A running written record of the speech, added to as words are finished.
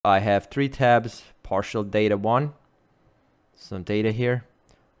I have 3 tabs: partial data 1, some data here,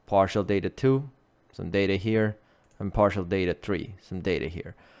 partial data 2, some data here, and partial data 3, some data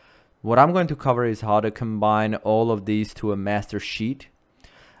here. What I'm going to cover is how to combine all of these to a master sheet.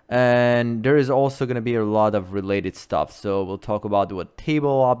 And there is also going to be a lot of related stuff. So we'll talk about what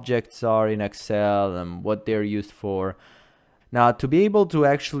table objects are in Excel and what they're used for. Now, to be able to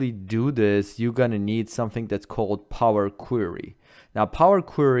actually do this, you're going to need something that's called Power Query. Now, Power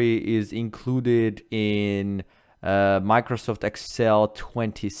Query is included in Microsoft Excel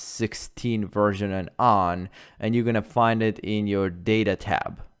 2016 version and on, and you're going to find it in your data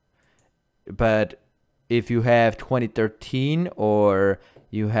tab. But if you have 2013 or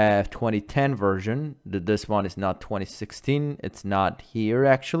you have 2010 version, this one is not 2016, it's not here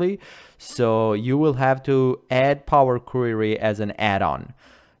actually, so you will have to add Power Query as an add-on.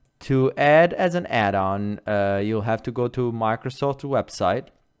 To add as an add-on, you'll have to go to Microsoft website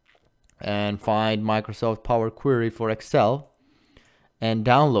and find Microsoft Power Query for Excel and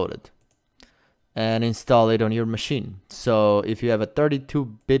download it and install it on your machine. So if you have a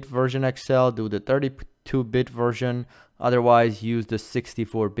 32-bit version Excel, do the 32-bit version. Otherwise, use the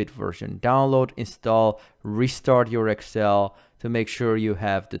 64-bit version. Download, install, restart your Excel to make sure you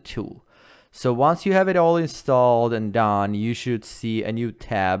have the tool. So once you have it all installed and done, you should see a new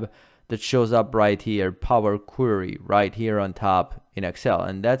tab that shows up right here, Power Query, right here on top in Excel.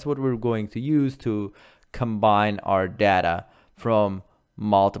 And that's what we're going to use to combine our data from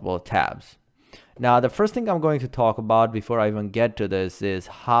multiple tabs. Now, the first thing I'm going to talk about before I even get to this is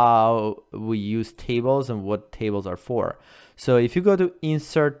how we use tables and what tables are for. So if you go to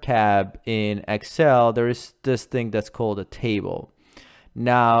Insert tab in Excel, there is this thing that's called a table.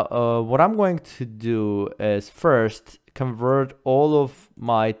 Now, what I'm going to do is first convert all of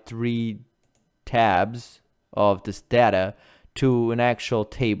my 3 tabs of this data to an actual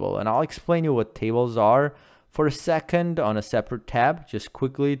table. And I'll explain you what tables are for a second on a separate tab, just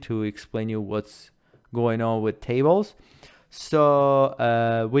quickly to explain you what's going on with tables. So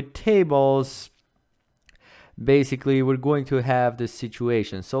with tables, basically we're going to have this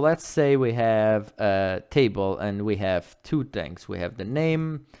situation. So let's say we have a table and we have 2 things. We have the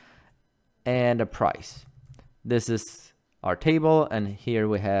name and a price. This is our table, and here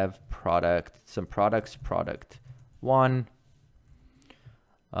we have some products, product 1.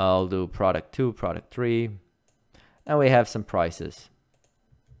 I'll do product 2, product 3. And we have some prices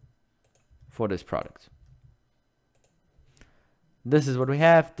for this product. This is what we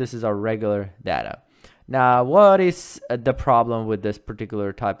have. This is our regular data. Now, what is the problem with this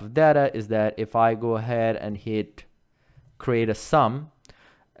particular type of data is that if I go ahead and hit create a sum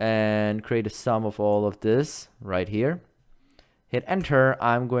and create a sum of all of this right here, hit enter,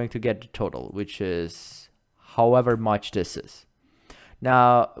 I'm going to get the total, which is however much this is.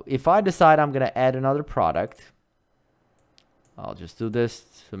 Now, if I decide I'm going to add another product, I'll just do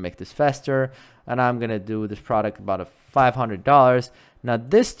this to make this faster, and I'm gonna do this product about $500. Now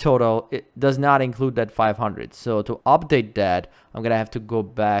this total, it does not include that 500. So to update that, I'm gonna have to go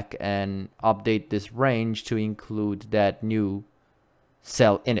back and update this range to include that new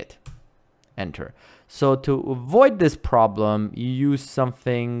cell in it. Enter. So to avoid this problem, you use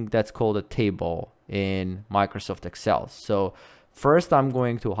something that's called a table in Microsoft Excel. So first I'm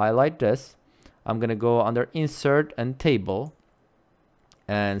going to highlight this. I'm gonna go under Insert and Table,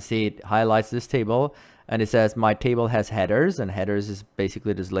 and see it highlights this table, and it says my table has headers, and headers is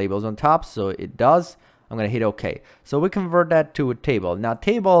basically just labels on top, so it does. I'm gonna hit OK. So we convert that to a table. Now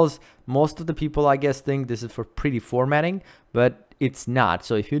tables, most of the people I guess think this is for pretty formatting, but it's not.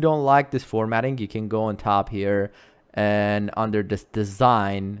 So if you don't like this formatting, you can go on top here, and under this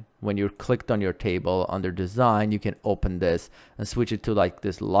design, when you're clicked on your table, under design, you can open this and switch it to like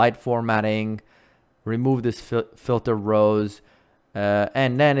this light formatting, remove this filter rows,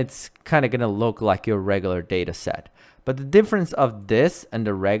 and then it's kind of gonna look like your regular data set. But the difference of this and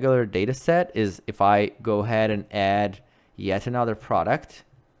the regular data set is if I go ahead and add yet another product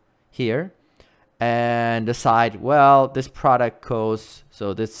here and decide, well, this product costs,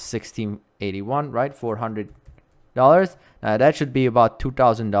 so this $16.81, right, $400. Now that should be about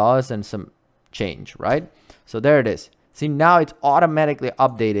 $2,000 and some change, right? So there it is. See, now it's automatically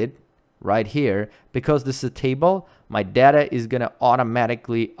updated right here. Because this is a table, my data is gonna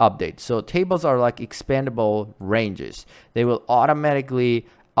automatically update. So tables are like expandable ranges. They will automatically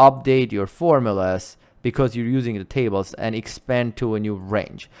update your formulas because you're using the tables and expand to a new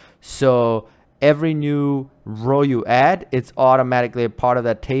range. So every new row you add, it's automatically a part of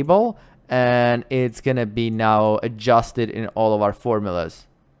that table, and it's gonna be now adjusted in all of our formulas.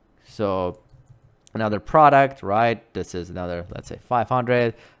 So another product, right? This is another, let's say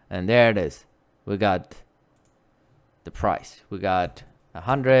 500, and there it is. We got the price. We got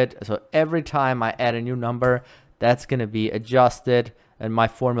 100. So every time I add a new number, that's going to be adjusted, and my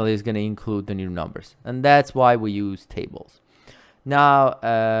formula is going to include the new numbers. And that's why we use tables. Now,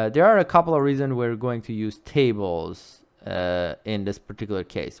 there are a couple of reasons we're going to use tables in this particular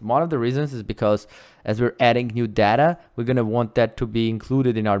case. One of the reasons is because as we're adding new data, we're going to want that to be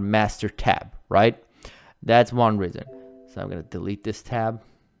included in our master tab, right? That's one reason. So I'm going to delete this tab,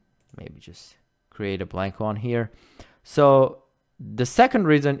 maybe just create a blank one here. So the second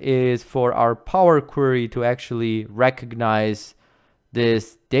reason is for our Power Query to actually recognize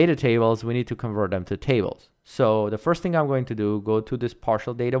these data tables, we need to convert them to tables. So the first thing I'm going to do, go to this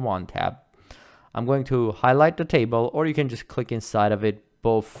partial data 1 tab. I'm going to highlight the table, or you can just click inside of it.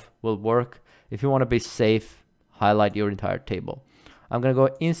 Both will work. If you want to be safe, highlight your entire table. I'm going to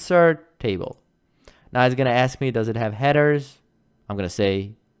go insert table. Now it's going to ask me, does it have headers? I'm going to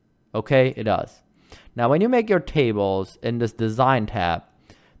say, okay, it does. Now when you make your tables in this design tab,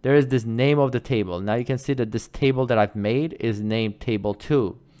 there is this name of the table. Now you can see that this table that I've made is named table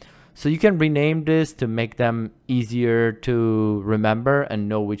 2. So you can rename this to make them easier to remember and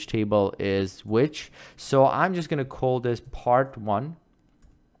know which table is which. So I'm just going to call this part 1.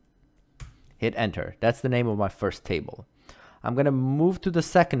 Hit enter. That's the name of my first table. I'm going to move to the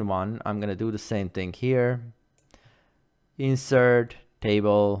second one. I'm going to do the same thing here. Insert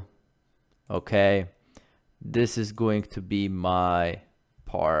table. Okay. This is going to be my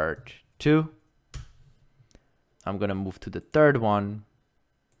part 2. I'm going to move to the third one.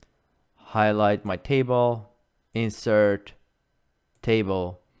 Highlight my table, insert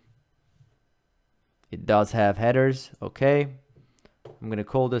table. It does have headers. Okay. I'm going to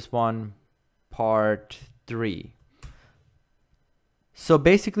call this one part 3. So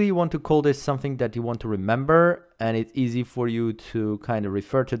basically you want to call this something that you want to remember, and it's easy for you to kind of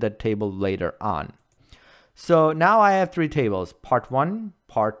refer to that table later on. So now I have 3 tables, part 1,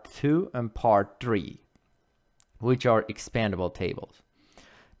 part 2, and part 3, which are expandable tables.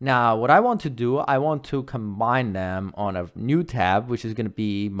 Now, what I want to do, I want to combine them on a new tab, which is going to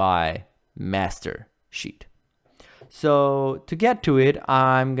be my master sheet. So to get to it,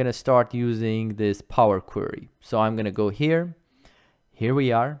 I'm going to start using this Power Query. So I'm going to go here. Here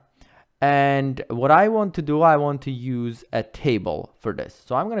we are. And what I want to do, I want to use a table for this.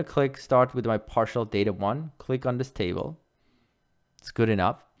 So I'm going to start with my partial data 1, click on this table. It's good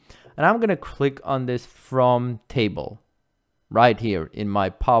enough. And I'm going to click on this from table. Right here in my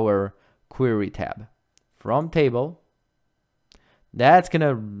Power Query tab. From table, that's going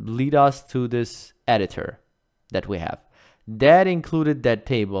to lead us to this editor that we have. That included that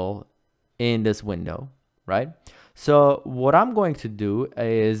table in this window, right? So what I'm going to do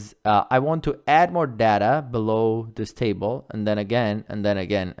is I want to add more data below this table, and then again, and then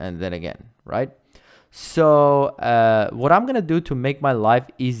again, and then again, right? So what I'm going to do to make my life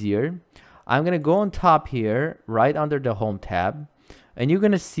easier, I'm going to go on top here, right under the home tab, and you're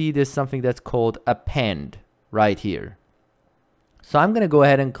going to see there's something that's called append right here. So I'm going to go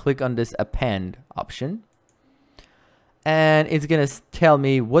ahead and click on this append option, and it's going to tell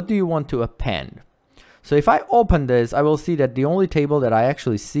me, what do you want to append? So if I open this, I will see that the only table that I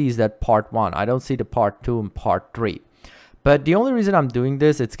actually see is that part 1. I don't see the part 2 and part 3. But the only reason I'm doing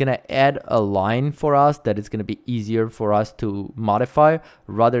this, it's going to add a line for us that it's going to be easier for us to modify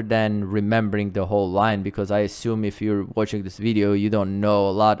rather than remembering the whole line, because I assume if you're watching this video, you don't know a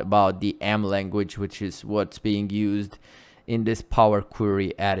lot about the M language, which is what's being used in this Power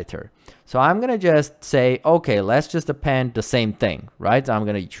Query editor. So I'm going to just say, okay, let's just append the same thing, right? I'm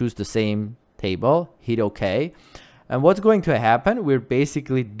going to choose the same table, hit OK. And what's going to happen, we're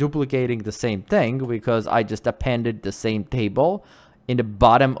basically duplicating the same thing because I just appended the same table in the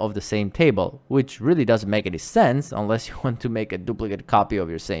bottom of the same table, which really doesn't make any sense unless you want to make a duplicate copy of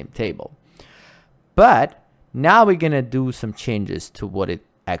your same table. But now we're going to do some changes to what it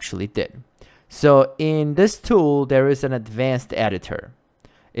actually did. So in this tool, there is an advanced editor.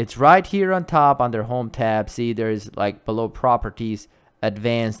 It's right here on top under home tab. See, there's like below properties,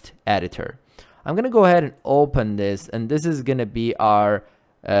 advanced editor. I'm going to go ahead and open this, and this is going to be our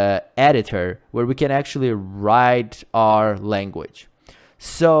editor where we can actually write our language.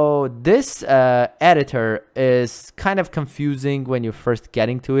 So this editor is kind of confusing when you're first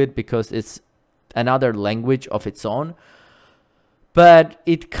getting to it because it's another language of its own. But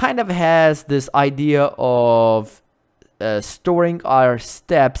it kind of has this idea of storing our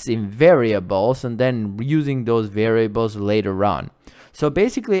steps in variables and then using those variables later on. So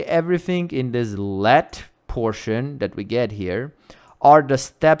basically everything in this let portion that we get here are the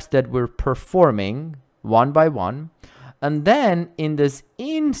steps that we're performing one by one. And then in this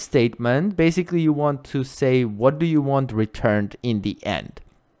in statement, basically you want to say, what do you want returned in the end?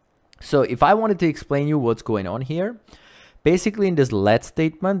 So if I wanted to explain you what's going on here, basically in this let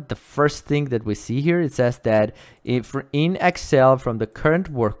statement, the first thing that we see here, it says that if in Excel from the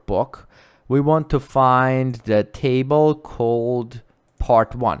current workbook, we want to find the table called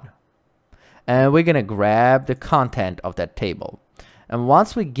part 1. And we're going to grab the content of that table. And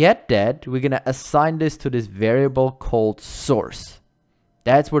once we get that, we're going to assign this to this variable called source.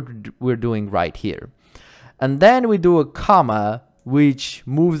 That's what we're doing right here. And then we do a comma, which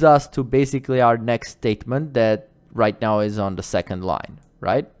moves us to basically our next statement that right now is on the second line,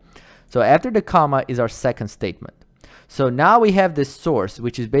 right? So after the comma is our second statement. So now we have this source,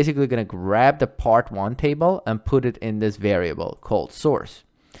 which is basically going to grab the part 1 table and put it in this variable called source.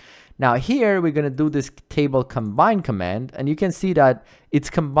 Now here we're going to do this table combine command, and you can see that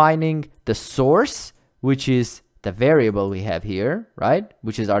it's combining the source, which is the variable we have here, right?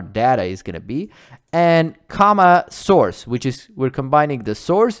 Which is our data is going to be, and comma source, which is we're combining the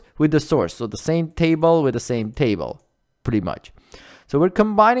source with the source. So the same table with the same table, pretty much. So we're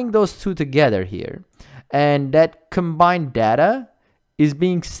combining those two together here, and that combined data is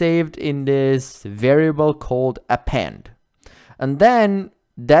being saved in this variable called append. And then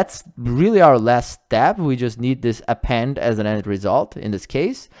that's really our last step. We just need this append as an end result in this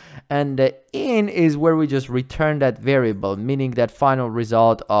case. And the in is where we just return that variable, meaning that final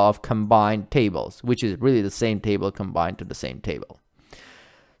result of combined tables, which is really the same table combined to the same table.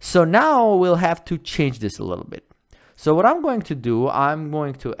 So now we'll have to change this a little bit. So what I'm going to do, I'm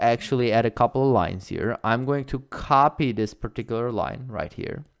going to actually add a couple of lines here. I'm going to copy this particular line right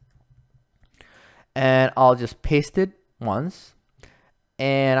here. And I'll just paste it once.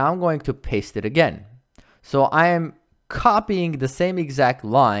 And I'm going to paste it again. So I am copying the same exact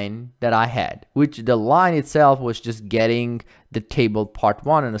line that I had, which the line itself was just getting the table part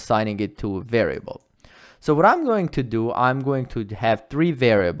 1 and assigning it to a variable. So what I'm going to do, I'm going to have 3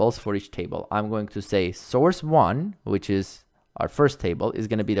 variables for each table. I'm going to say source 1, which is our first table, is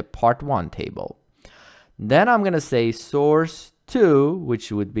going to be the part 1 table. Then I'm going to say source 2,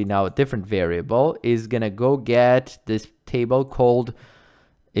 which would be now a different variable, is going to go get this table called,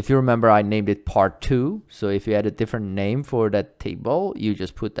 if you remember, I named it part 2. So if you had a different name for that table, you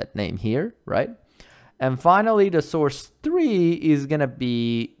just put that name here, right? And finally, the source 3 is going to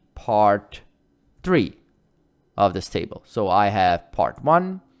be part 3 of this table. So I have part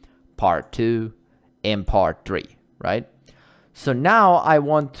 1, part 2, and part 3, right? So now I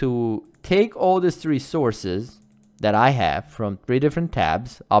want to take all these 3 sources that I have from 3 different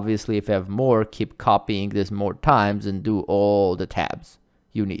tabs. Obviously, if you have more, keep copying this more times and do all the tabs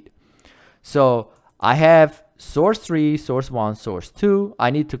you need. So I have source 3, source 1, source 2. I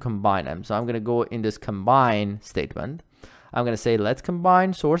need to combine them. So I'm going to go in this combine statement. I'm going to say, let's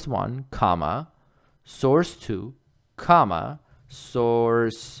combine source 1, comma, source 2, comma,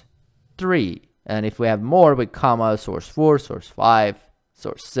 source 3. And if we have more with comma, source 4, source 5,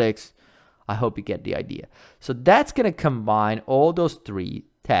 source 6. I hope you get the idea. So that's going to combine all those 3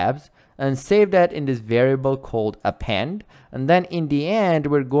 tabs and save that in this variable called append. And then in the end,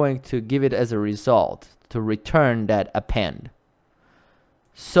 we're going to give it as a result to return that append.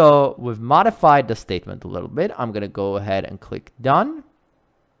 So we've modified the statement a little bit. I'm going to go ahead and click done.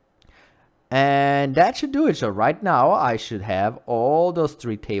 And that should do it. So right now I should have all those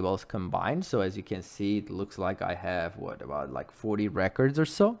 3 tables combined. So as you can see, it looks like I have what, about like 40 records or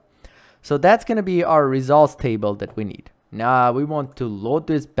so. So that's going to be our results table that we need. Now we want to load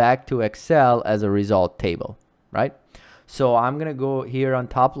this back to Excel as a result table, right? So I'm going to go here on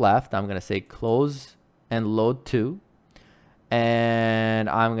top left. I'm going to say close and load to. And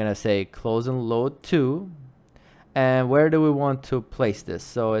I'm going to say close and load to. And where do we want to place this?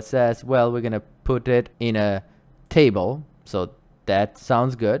 So it says, well, we're going to put it in a table. So that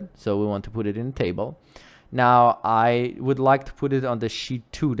sounds good. So we want to put it in a table. Now I would like to put it on the sheet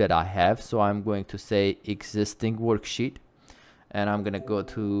 2 that I have. So I'm going to say existing worksheet. And I'm going to go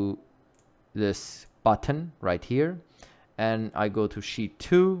to this button right here. And I go to sheet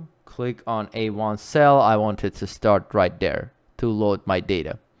 2, click on A1 cell. I want it to start right there to load my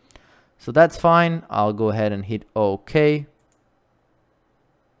data. So that's fine. I'll go ahead and hit OK.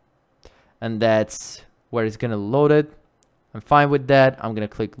 And that's where it's going to load it. I'm fine with that. I'm going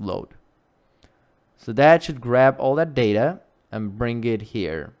to click load. So that should grab all that data and bring it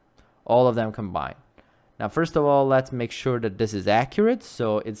here. All of them combined. Now, first of all, let's make sure that this is accurate.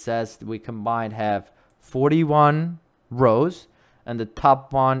 So it says we combined have 41 rows and the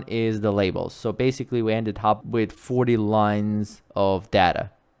top one is the labels. So basically we ended up with 40 lines of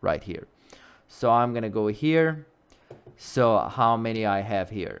data right here. So I'm gonna go here. So how many I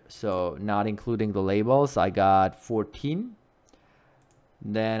have here? So not including the labels, I got 14.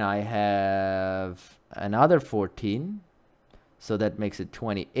 Then I have another 14. So that makes it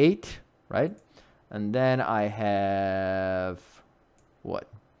 28, right? And then I have what?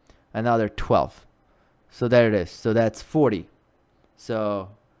 Another 12. So there it is. So that's 40. So,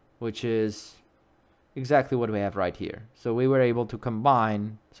 which is exactly what we have right here. So we were able to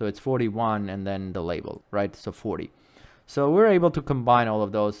combine, so it's 41 and then the label, right? So 40. So we're able to combine all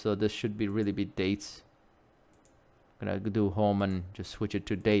of those. So this should be really be dates. I'm gonna do home and just switch it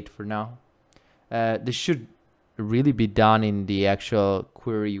to date for now. This should really be done in the actual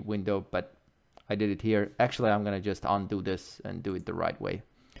query window, but I did it here. Actually, I'm gonna just undo this and do it the right way.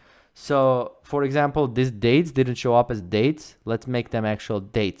 So for example, these dates didn't show up as dates. Let's make them actual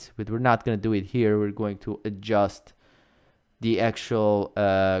dates, but we're not going to do it here. We're going to adjust the actual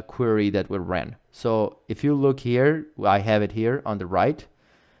query that we ran. So if you look here, I have it here on the right.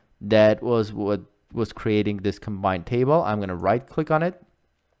 That was what was creating this combined table. I'm going to right click on it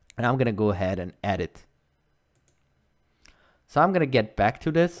and I'm going to go ahead and add it. So I'm going to get back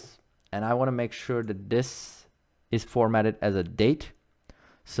to this and I want to make sure that this is formatted as a date.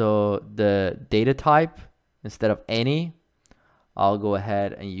 So the data type, instead of any, I'll go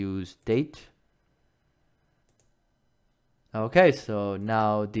ahead and use date. Okay, so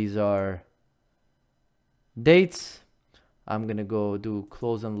now these are dates. I'm gonna go do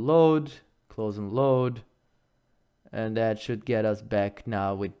close and load, and that should get us back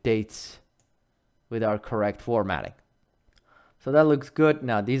now with dates with our correct formatting. So that looks good.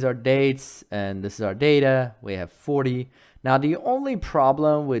 Now these are dates and this is our data. We have 40. Now the only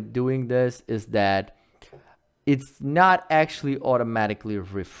problem with doing this is that it's not actually automatically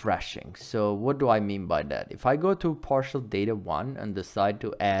refreshing. So what do I mean by that? If I go to partial data 1 and decide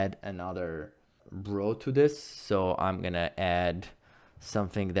to add another row to this, so I'm gonna add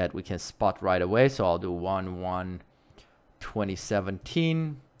something that we can spot right away. So I'll do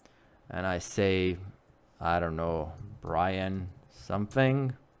 1/1/2017 and I say, I don't know, Brian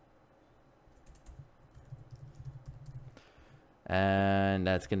something, and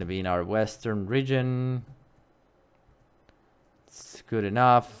that's going to be in our Western region. It's good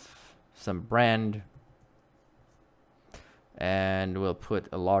enough. Some brand, and we'll put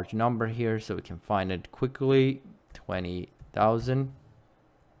a large number here so we can find it quickly, 20,000,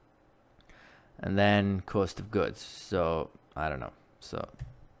 and then cost of goods. So I don't know, so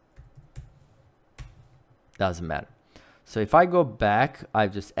doesn't matter. So if I go back,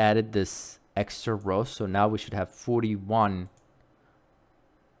 I've just added this extra row. So now we should have 41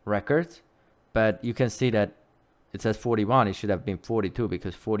 records, but you can see that it says 41. It should have been 42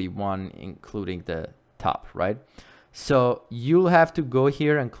 because 41 including the top, right? So you'll have to go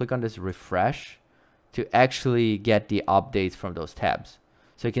here and click on this refresh to actually get the updates from those tabs.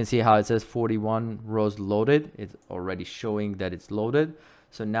 So you can see how it says 41 rows loaded. It's already showing that it's loaded.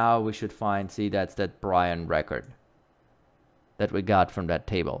 So now we should see that's that Brian record that we got from that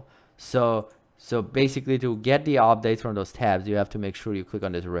table. So basically to get the updates from those tabs, you have to make sure you click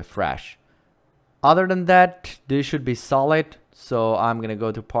on this refresh. Other than that, this should be solid. So I'm going to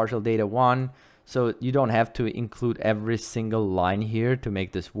go to partial data 1. So you don't have to include every single line here to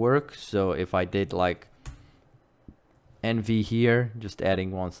make this work. So if I did like NV here, just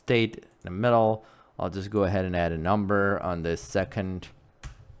adding one state in the middle, I'll just go ahead and add a number on this second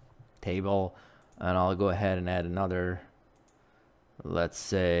table, and I'll go ahead and add another, let's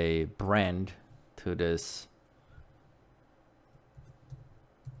say, brand to this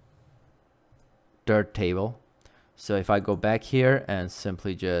third table. So if I go back here and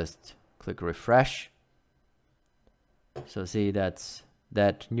simply just click refresh, so see that's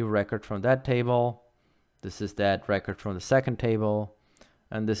that new record from that table, this is that record from the second table,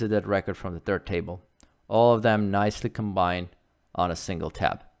 and this is that record from the third table, all of them nicely combined on a single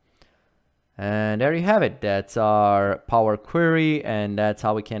tab. And there you have it. That's our Power Query, and that's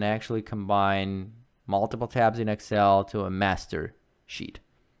how we can actually combine multiple tabs in Excel to a master sheet.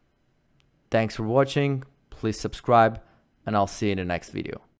 Thanks for watching. Please subscribe, and I'll see you in the next video.